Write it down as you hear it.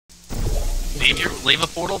Leave a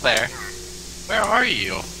portal there. Where are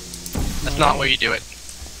you? That's not where you do it.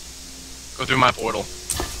 Go through my portal.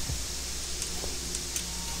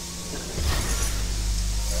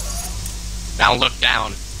 Now look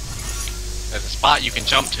down. There's a spot you can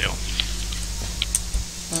jump to.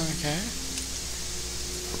 Okay.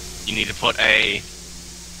 You need to put a...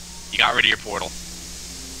 You got rid of your portal.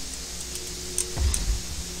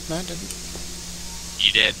 No, I didn't.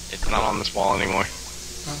 You did. It's not on this wall anymore.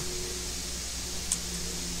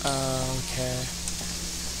 Okay.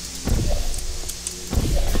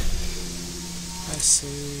 I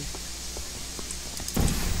see.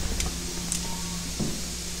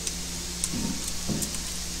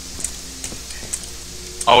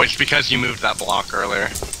 Oh, it's because you moved that block earlier.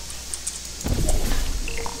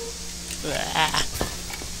 Ah.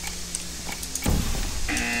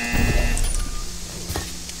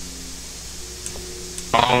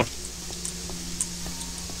 Oh.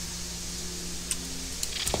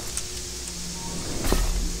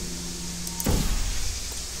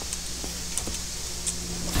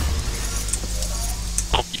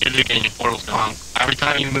 Oh, you did it again, your portal's gone. Every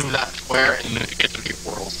time you move that square, it gets rid of your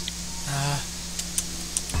portals.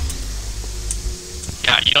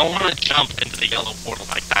 Yeah, you don't want to jump into the yellow portal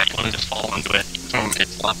like that. You want to just fall into it from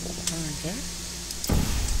its level. Okay.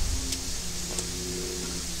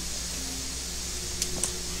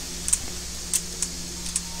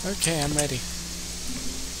 Okay, I'm ready.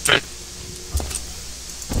 Good.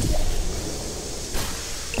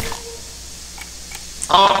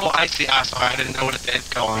 Oh, I see. I'm sorry. I didn't know what it did.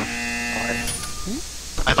 Go on. Sorry.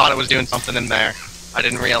 I thought it was doing something in there. I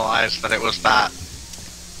didn't realize that it was that.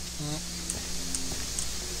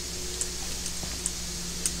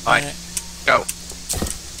 Alright, go.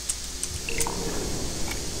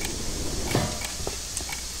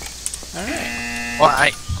 Alright.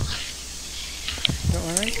 Why? Don't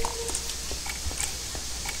worry.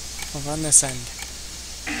 Over on this end.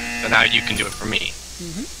 So now you can do it for me.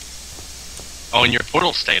 Oh, and your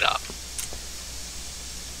portal stayed up.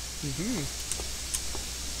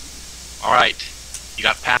 Alright. You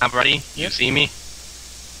got Pab ready? You Yep. see me?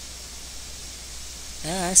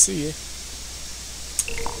 Yeah, I see you.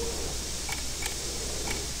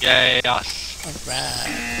 Yay, us.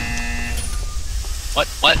 Alright. What?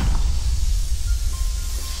 What?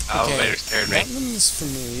 Okay, Elevator scared me. that one's for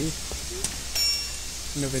me.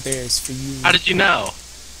 And over there is for you. How did you know?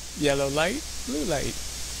 Yellow light, blue light.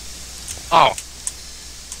 Oh.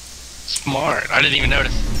 Smart. I didn't even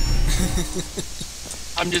notice.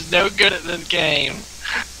 I'm just no good at this game.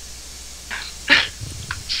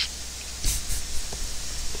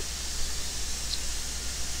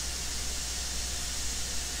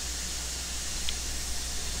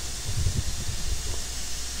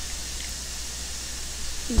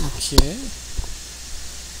 Okay.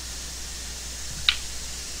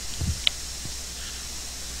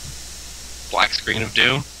 Black screen of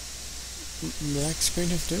doom. Black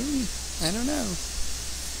screen of doom? I don't know.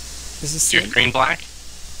 Is this Your it? screen black?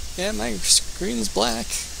 Yeah, my screen's black.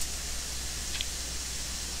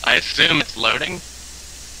 I assume it's loading.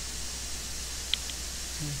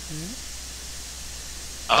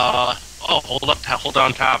 Oh, hold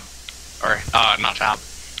on tab. Or, not tab.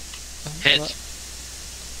 Hit. What?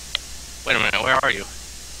 Wait a minute, where are you?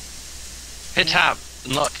 Hit tab,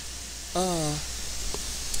 and look.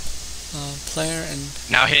 Player and...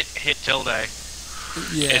 Now hit tilde.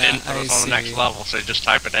 Yeah, It didn't put I us on the next see. level, so just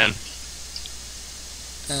type it in.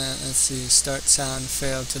 Let's see, start sound,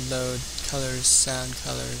 failed to load, colors,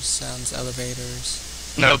 sounds, elevators.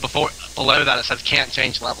 No, below that it says can't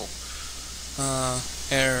change level.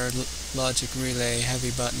 Error, logic relay,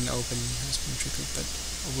 heavy button open, has been triggered, but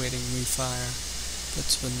awaiting refire.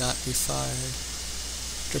 Bits would not be fired.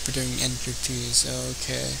 Interpreting entities,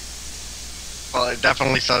 okay. Well, it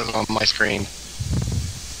definitely says it on my screen.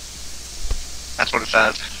 That's what it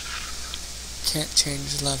says. Can't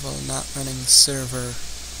change level, not running server.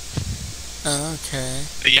 Oh, okay.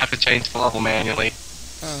 You have to change the level manually.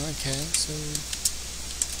 Oh, okay, so...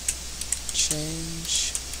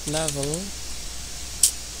 change level...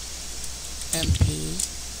 MP...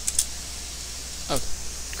 Oh,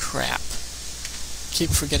 crap.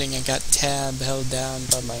 Keep forgetting I got tab held down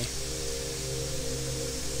by my...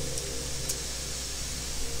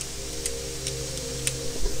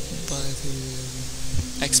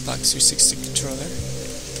 Xbox 360 controller.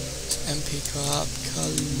 MP co-op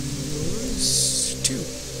colors 2.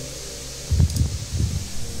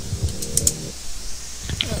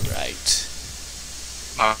 Alright.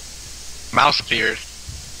 Mouse appeared.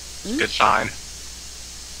 Good sign.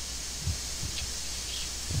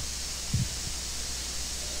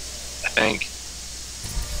 I think.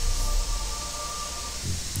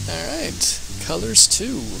 Alright, colors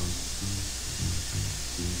 2.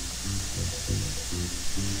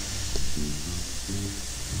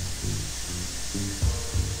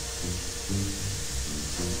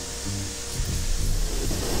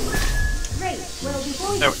 Great. Well,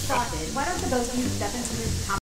 before we get started, why don't the both of you step into this